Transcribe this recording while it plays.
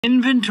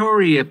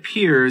Inventory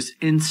appears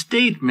in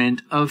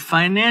Statement of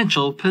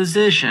Financial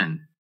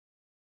Position.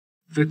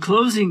 The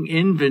closing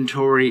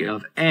inventory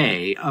of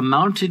A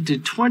amounted to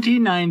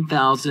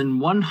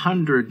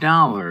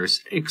 $29,100,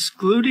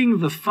 excluding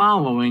the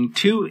following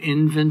two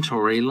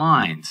inventory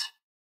lines.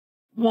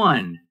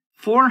 1.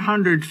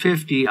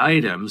 450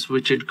 items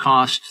which had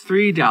cost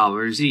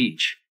 $3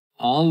 each.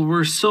 All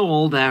were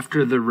sold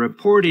after the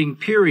reporting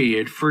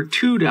period for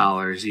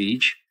 $2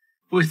 each,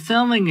 with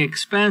selling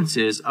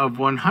expenses of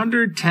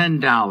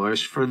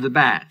 $110 for the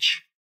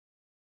batch.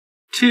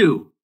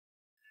 2.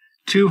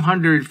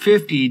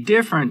 250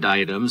 different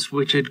items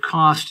which had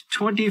cost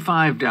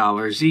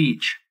 $25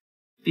 each.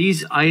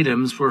 These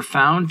items were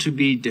found to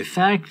be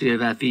defective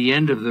at the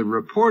end of the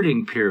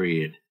reporting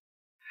period.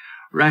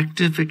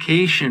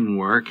 Rectification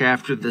work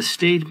after the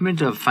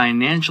statement of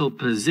financial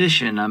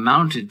position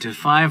amounted to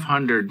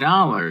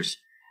 $500,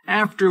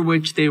 after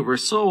which they were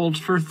sold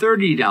for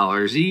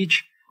 $30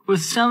 each,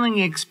 with selling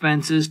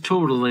expenses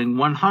totaling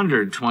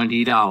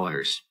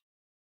 $120.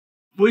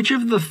 Which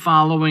of the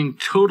following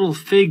total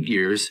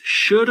figures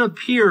should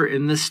appear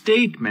in the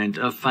statement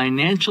of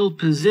financial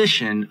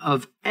position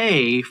of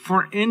A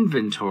for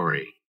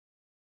inventory?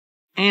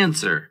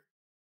 Answer.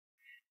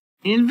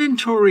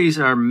 Inventories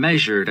are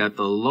measured at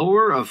the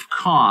lower of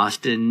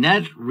cost in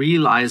net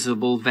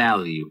realizable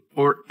value,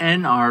 or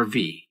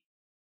NRV.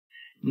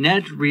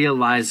 Net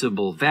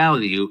realizable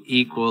value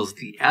equals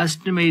the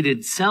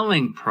estimated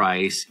selling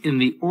price in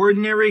the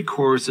ordinary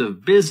course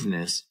of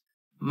business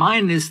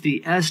minus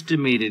the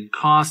estimated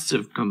costs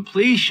of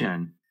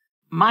completion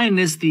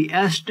minus the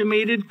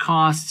estimated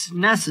costs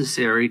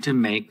necessary to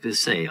make the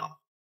sale.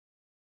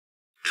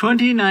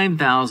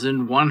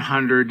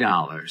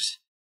 $29,100.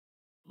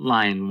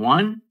 Line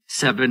 1,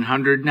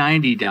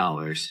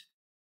 $790.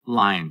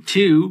 Line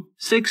 2,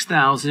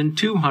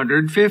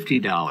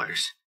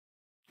 $6,250.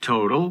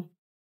 Total,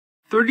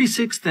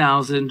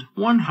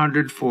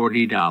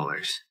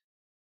 $36,140.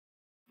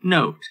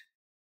 Note,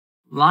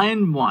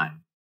 line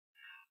 1.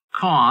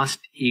 Cost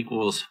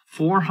equals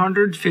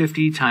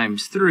 450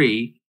 times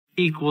 3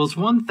 equals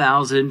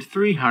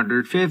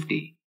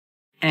 1,350.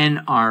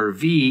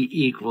 NRV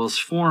equals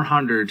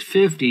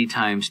 450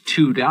 times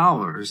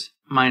 $2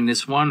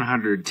 minus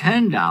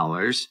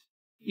 $110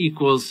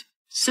 equals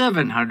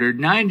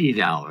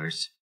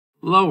 $790.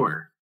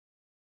 Lower.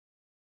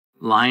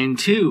 Line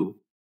 2.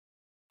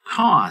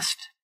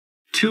 Cost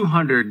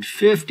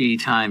 250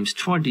 times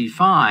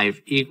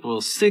 25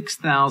 equals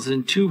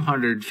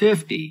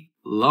 6,250.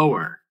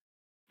 Lower.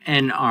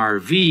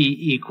 NRV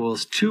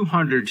equals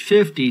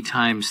 250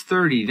 times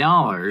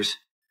 $30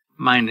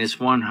 minus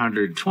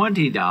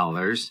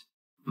 $120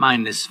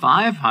 minus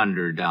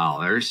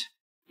 $500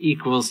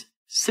 equals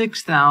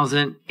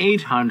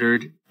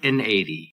 6,880.